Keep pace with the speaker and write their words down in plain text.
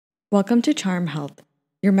Welcome to CharmHealth,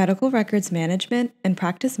 your medical records management and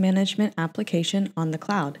practice management application on the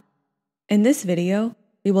cloud. In this video,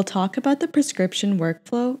 we will talk about the prescription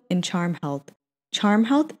workflow in CharmHealth.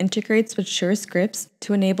 CharmHealth integrates with SureScripts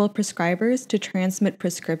to enable prescribers to transmit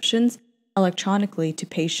prescriptions electronically to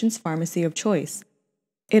patients' pharmacy of choice.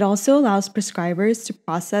 It also allows prescribers to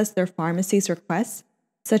process their pharmacy's requests,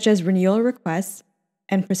 such as renewal requests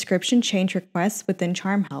and prescription change requests within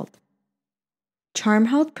CharmHealth.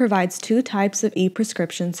 CharmHealth provides two types of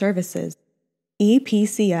e-prescription services: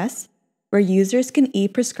 ePCS, where users can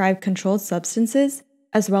e-prescribe controlled substances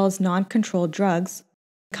as well as non-controlled drugs,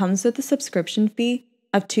 comes with a subscription fee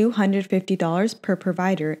of $250 per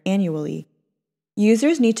provider annually.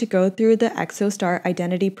 Users need to go through the ExoStar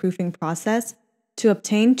identity proofing process to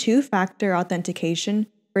obtain two-factor authentication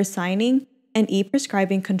for signing and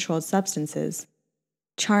e-prescribing controlled substances.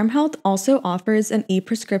 CharmHealth also offers an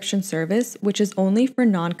e-prescription service which is only for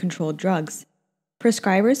non-controlled drugs.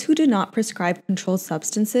 Prescribers who do not prescribe controlled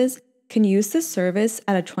substances can use this service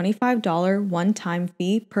at a $25 one-time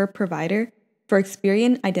fee per provider for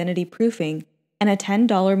Experian identity proofing and a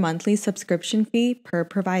 $10 monthly subscription fee per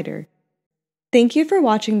provider. Thank you for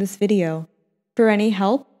watching this video. For any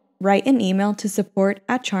help, write an email to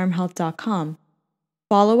support@charmhealth.com.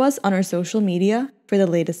 Follow us on our social media for the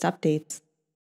latest updates.